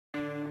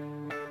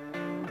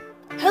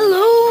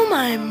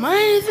Hi,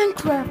 miners and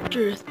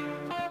crafters.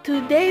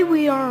 Today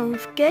we are on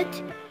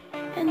sketch,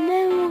 and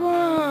then we're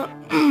gonna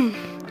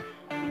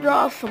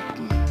draw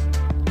something.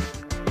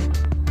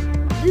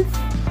 This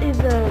is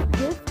a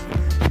gift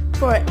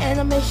for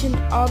Animation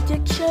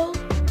Object Show.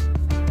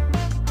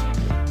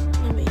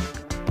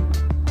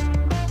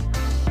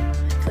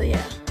 So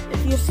yeah,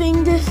 if you're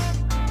seeing this,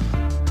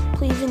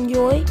 please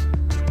enjoy.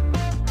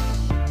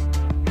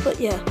 But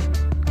yeah,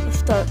 let's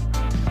start.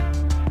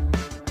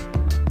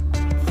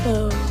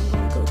 So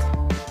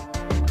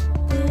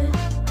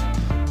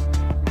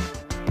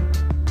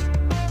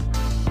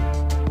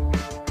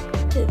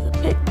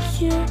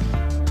picture.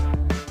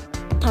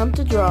 Time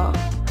to draw.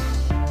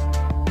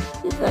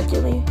 This is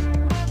actually,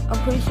 I'm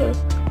pretty sure,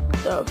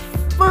 the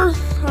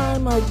first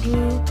time I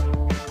drew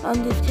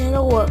on this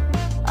channel. What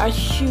I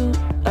showed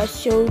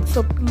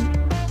something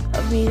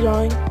of me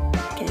drawing.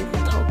 Can't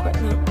even talk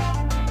right now.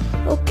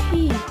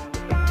 Okay.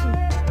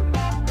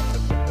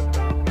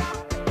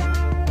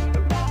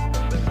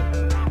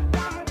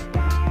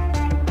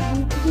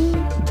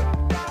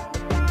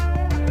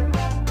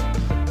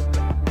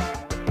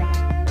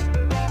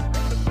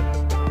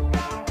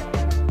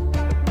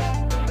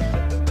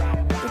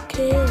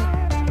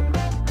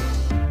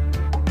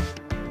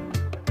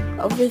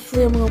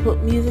 Obviously, I'm gonna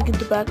put music in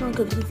the background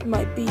because this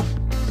might be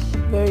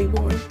very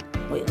boring.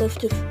 Wait, let's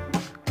just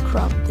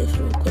crop this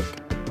real quick.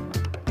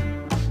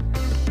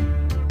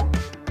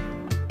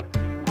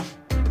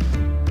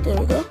 There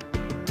we go.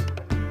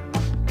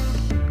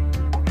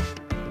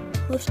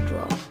 Let's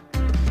draw.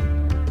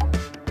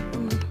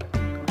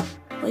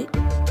 Wait,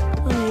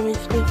 let me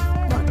erase this.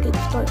 Not good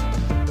start.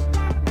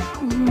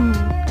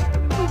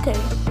 Okay.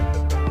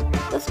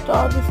 Let's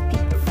draw this pizza.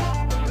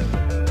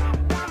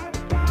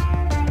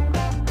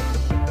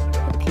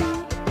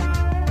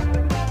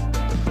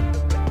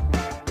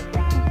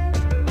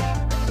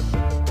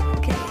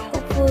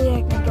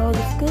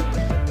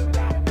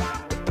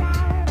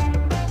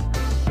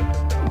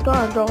 I'm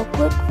gonna draw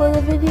quick for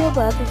the video,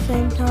 but at the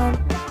same time,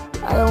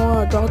 I don't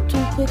want to draw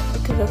too quick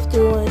because I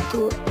still want it to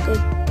look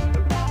good.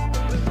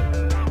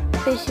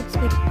 Patience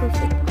makes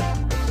perfect.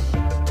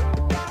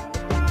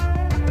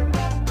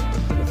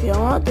 If you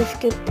want to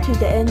skip to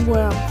the end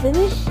where I'm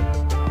finished,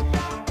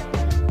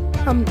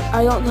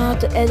 I don't know how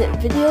to edit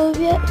videos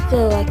yet,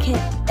 so I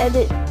can't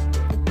edit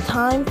the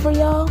time for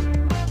y'all.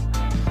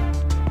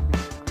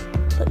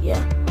 But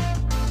yeah.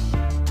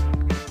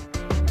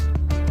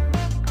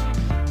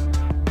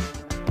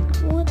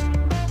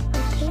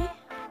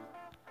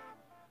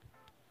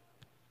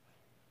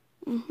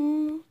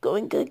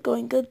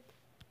 Going good.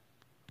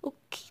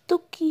 Okie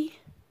dokie.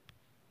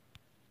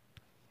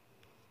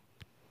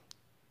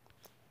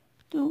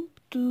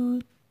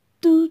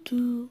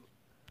 Do.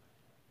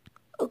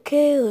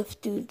 Okay, let's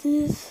do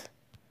this.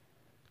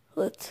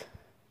 Let's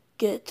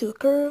get it to a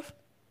curve.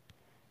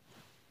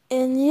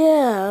 And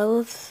yeah,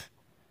 let's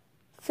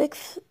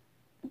fix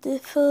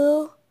this a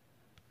little.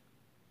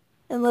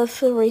 And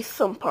let's erase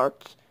some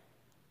parts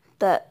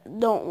that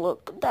don't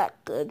look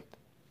that good.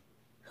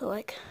 So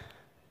like,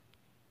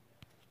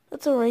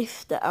 let's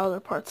erase the outer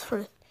parts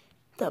first.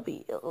 That'll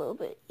be a little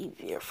bit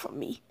easier for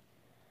me.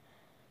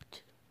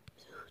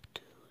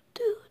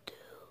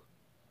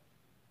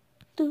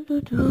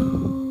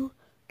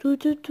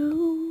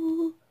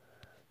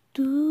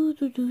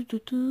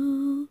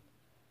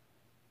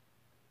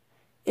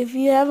 If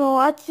you haven't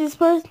watched this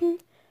person,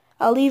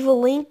 I'll leave a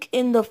link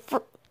in the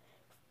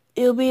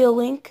it'll be a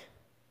link.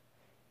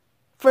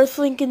 First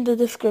link in the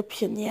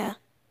description, yeah.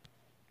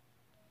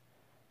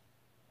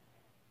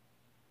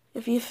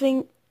 If you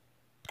think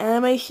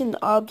Animation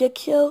Object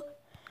Show,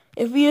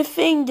 if you're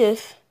seeing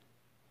this,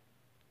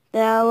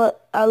 then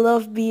I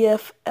love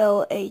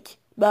BFLH,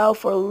 Bow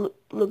for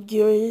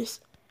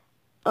Luxurious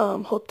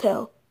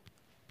Hotel.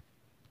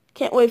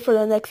 Can't wait for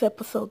the next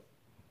episode.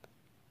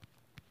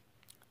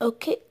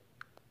 Okay.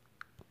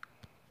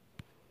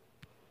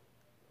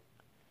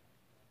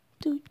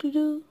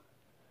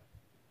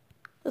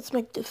 Let's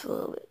make this a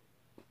little bit.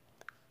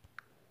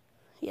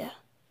 Yeah.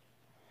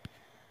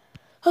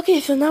 Okay,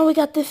 so now we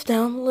got this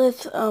down.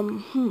 Let's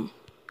Oh.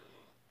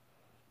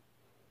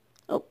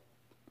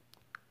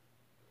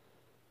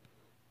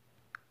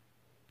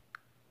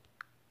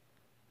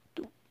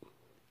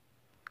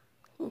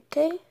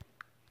 Okay.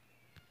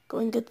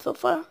 Going good so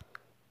far.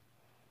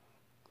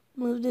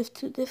 Move this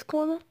to this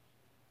corner.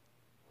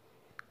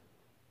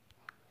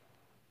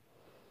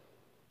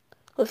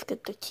 Let's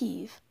get the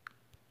cheese.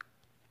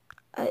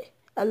 I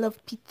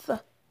love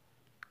pizza.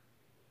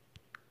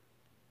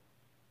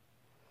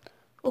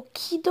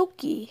 Okie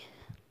dokie.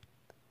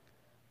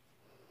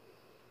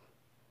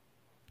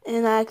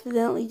 And I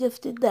accidentally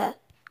just did that.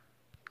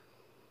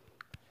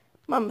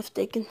 My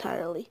mistake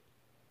entirely.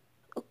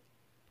 Oh,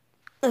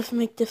 let's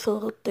make this a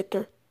little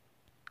thicker.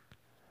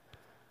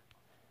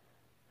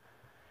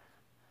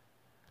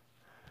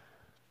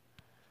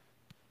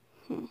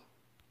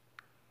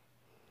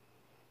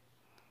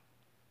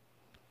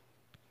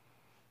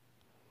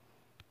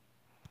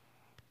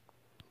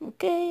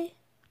 Okay.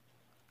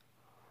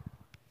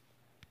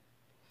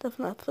 That's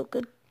not so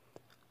good.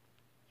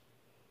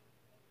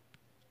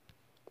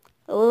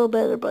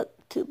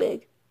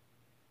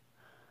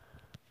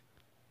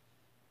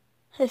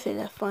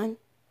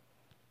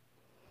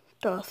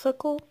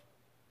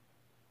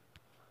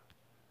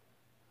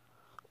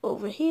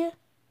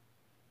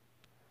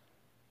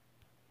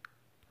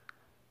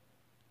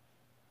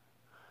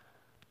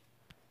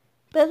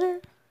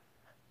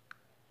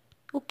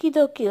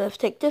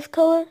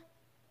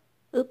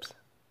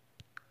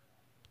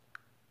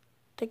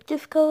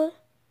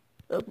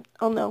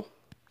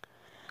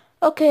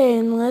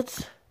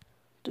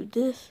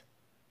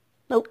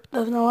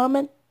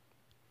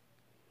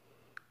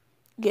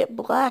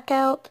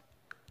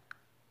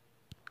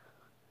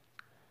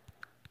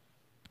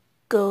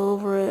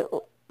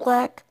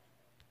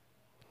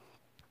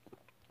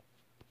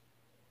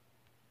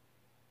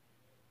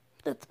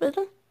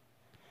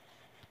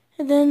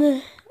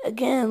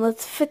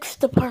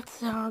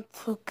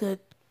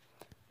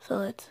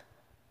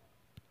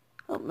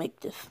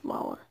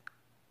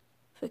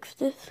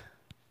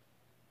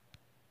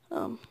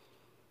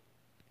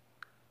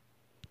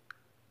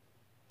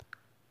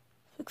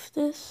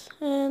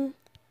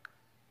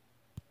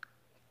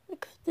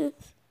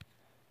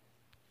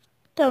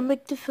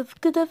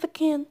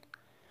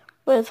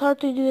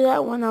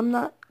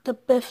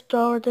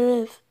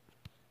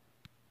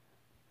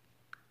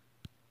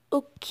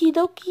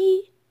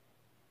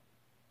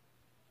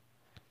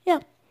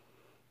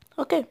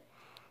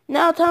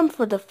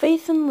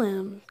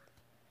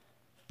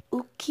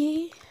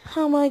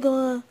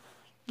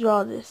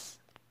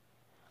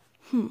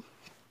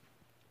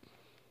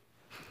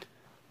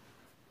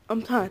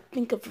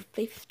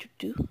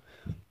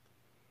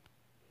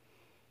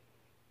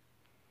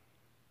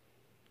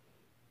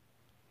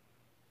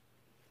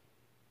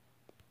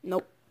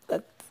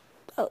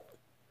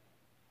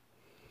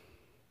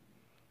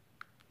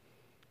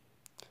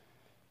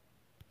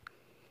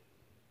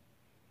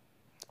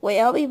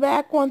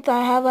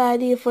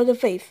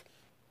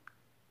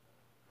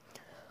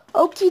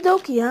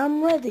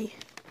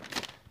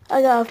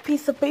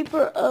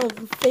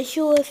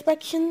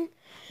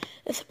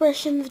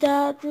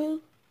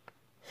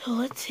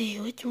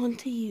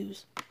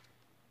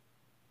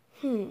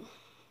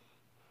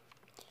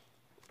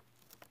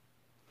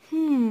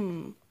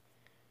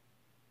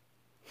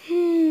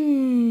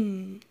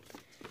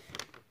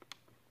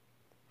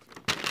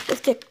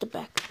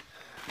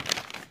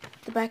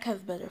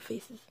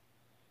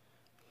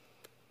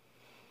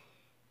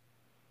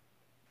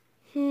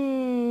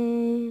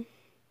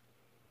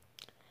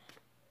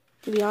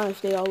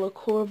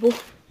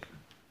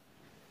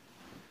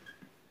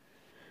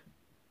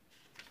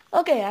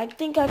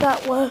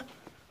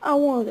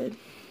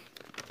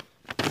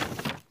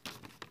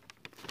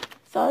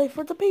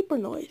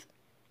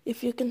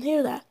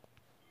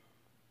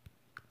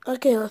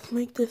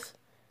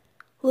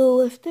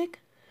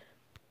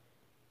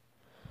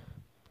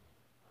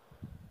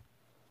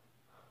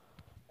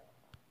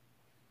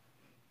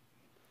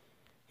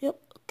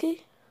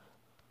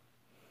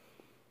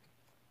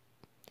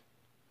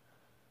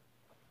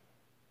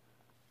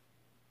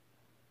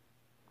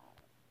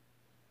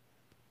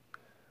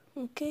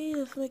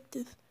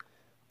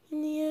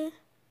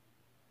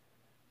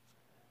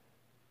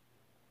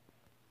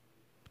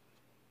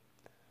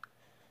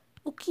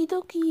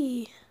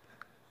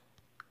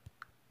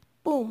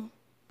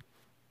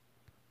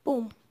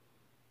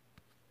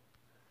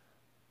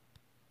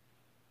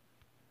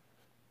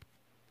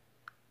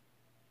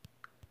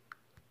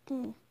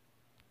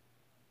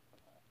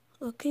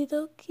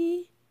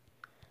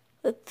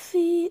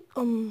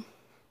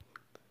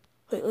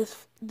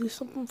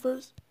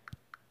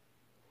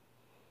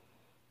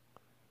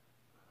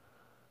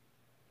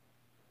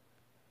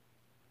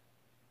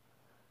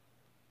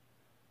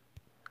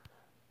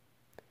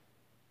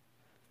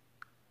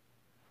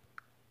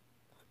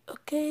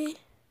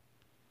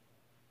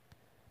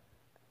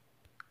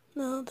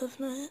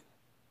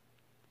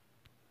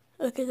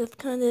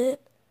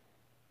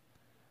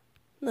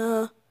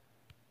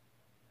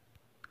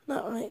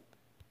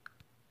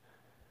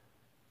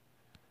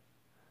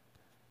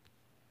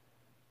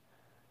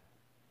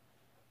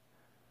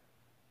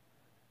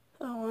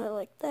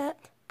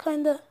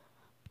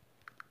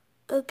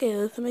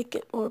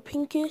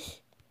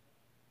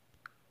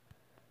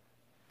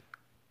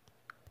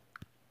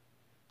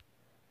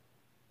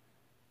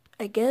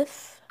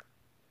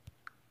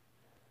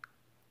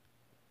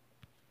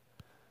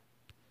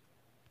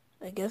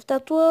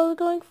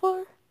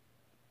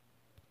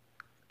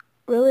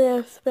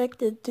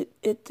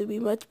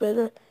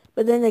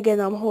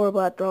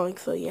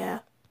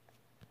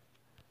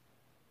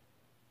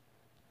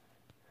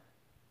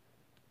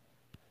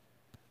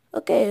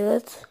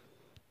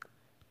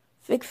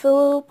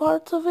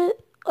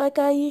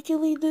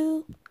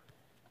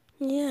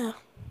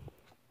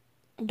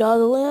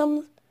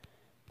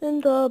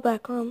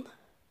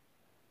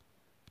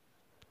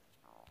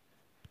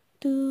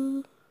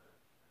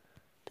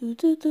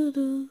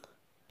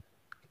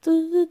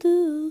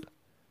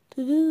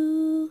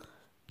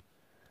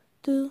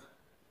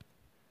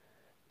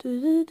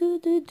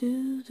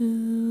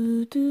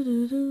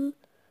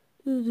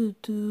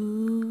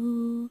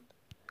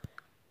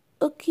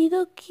 Okie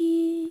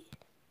dokie.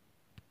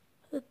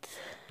 Let's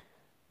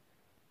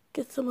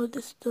get some of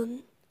this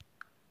done.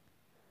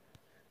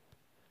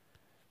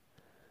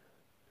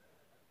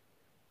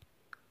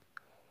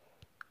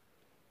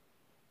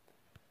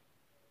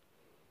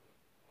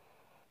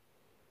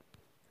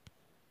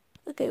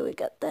 Okay, we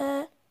got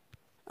that.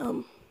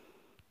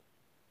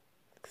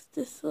 Fix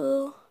this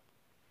little.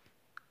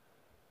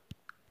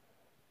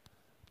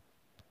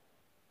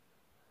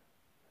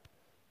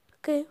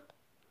 Okay.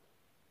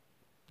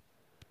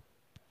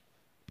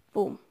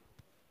 Boom.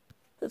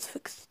 Let's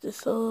fix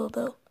this a little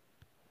though.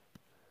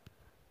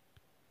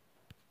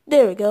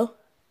 There we go.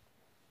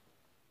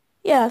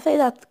 Yeah, I say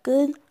that's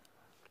good.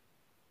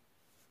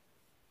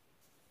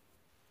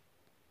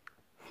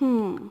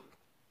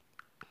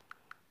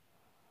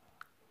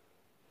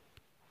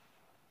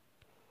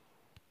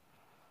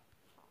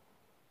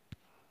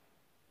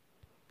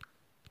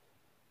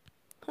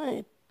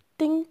 I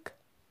think.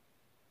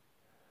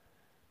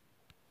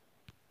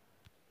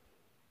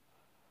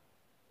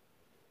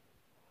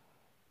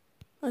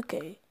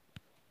 Okay.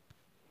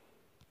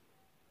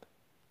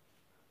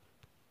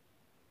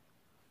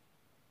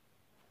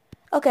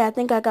 Okay, I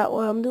think I got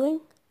what I'm doing.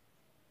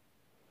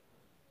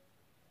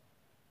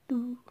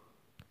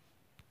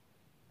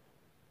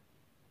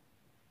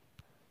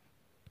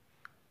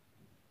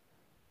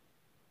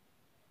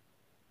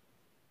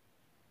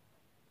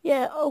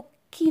 Yeah,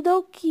 okie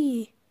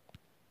dokie.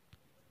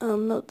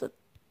 No,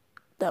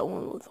 that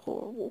one was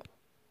horrible.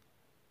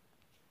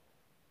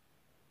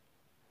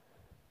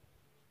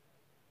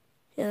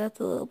 Yeah, that's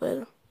a little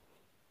better.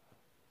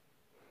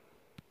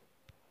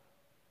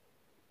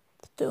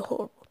 Still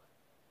horrible.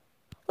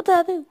 What did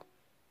I do?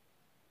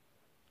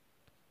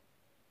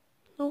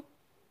 No.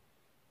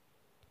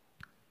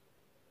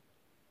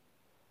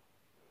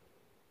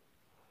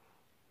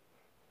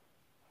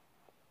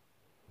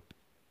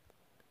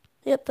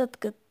 Yep, that's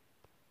good.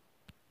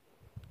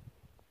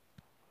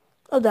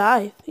 Oh, the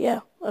eyes. Yeah,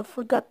 I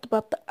forgot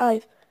about the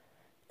eyes.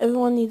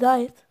 Everyone needs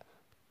eyes.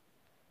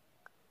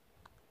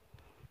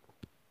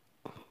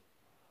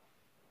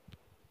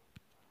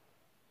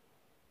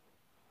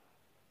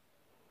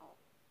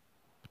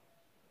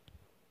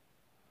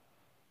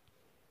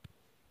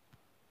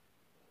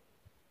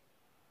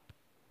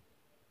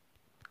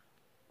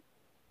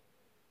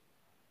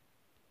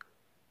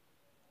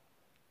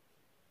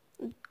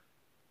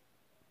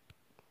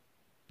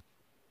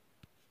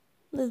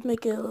 Let's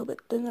make it a little bit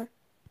thinner.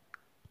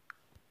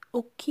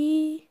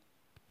 Okay.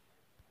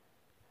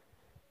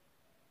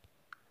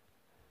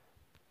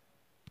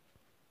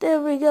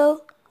 There we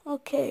go.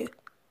 Okay.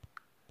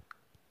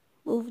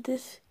 Move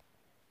this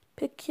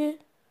picture.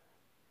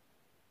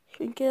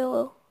 Shrink it a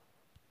little.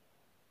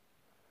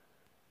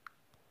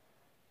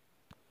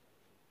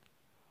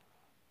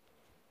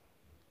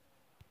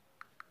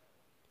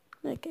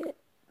 Make it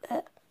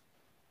that.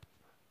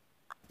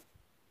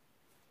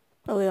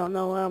 Oh, we don't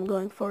know what I'm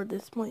going for at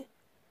this point.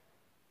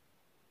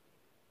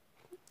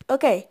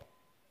 Okay.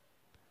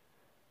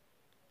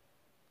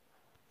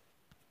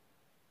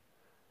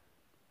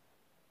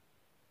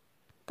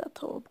 That's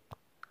horrible.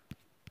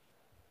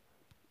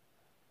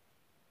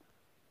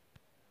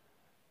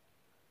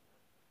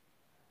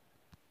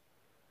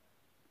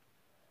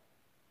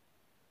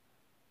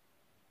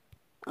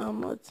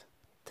 Let's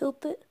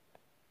tilt it.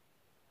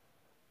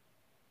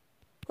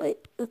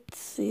 Wait, let's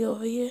see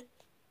over here.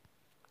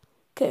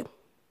 Okay.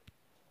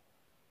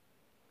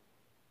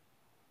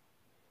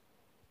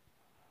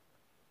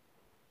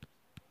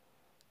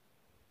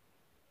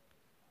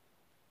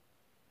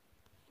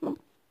 No,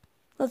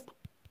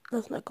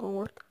 that's not gonna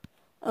work.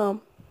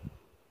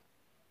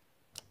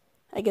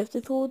 I guess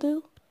this will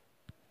do.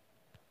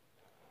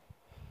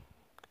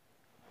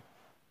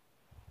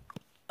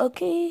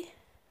 Okay.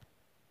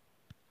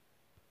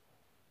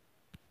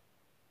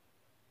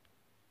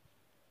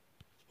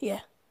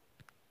 Yeah.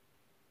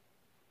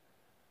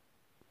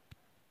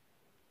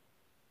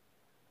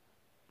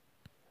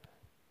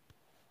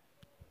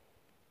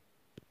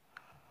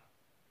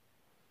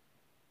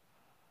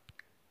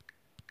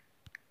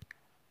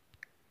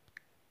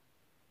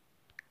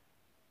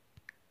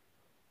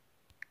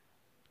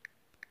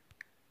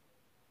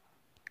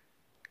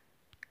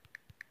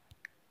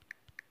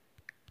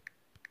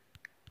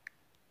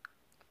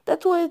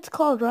 That's what it's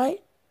called,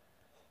 right?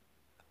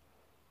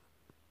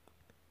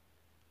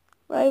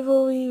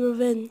 Rivalry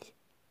Revenge.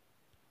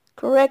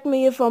 Correct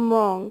me if I'm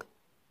wrong.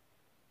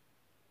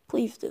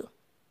 Please do.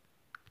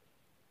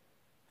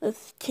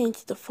 Let's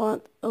change the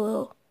font a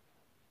little.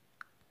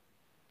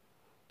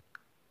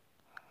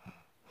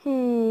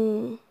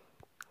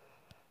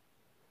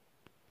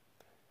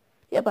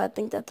 Yeah, but I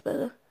think that's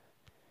better.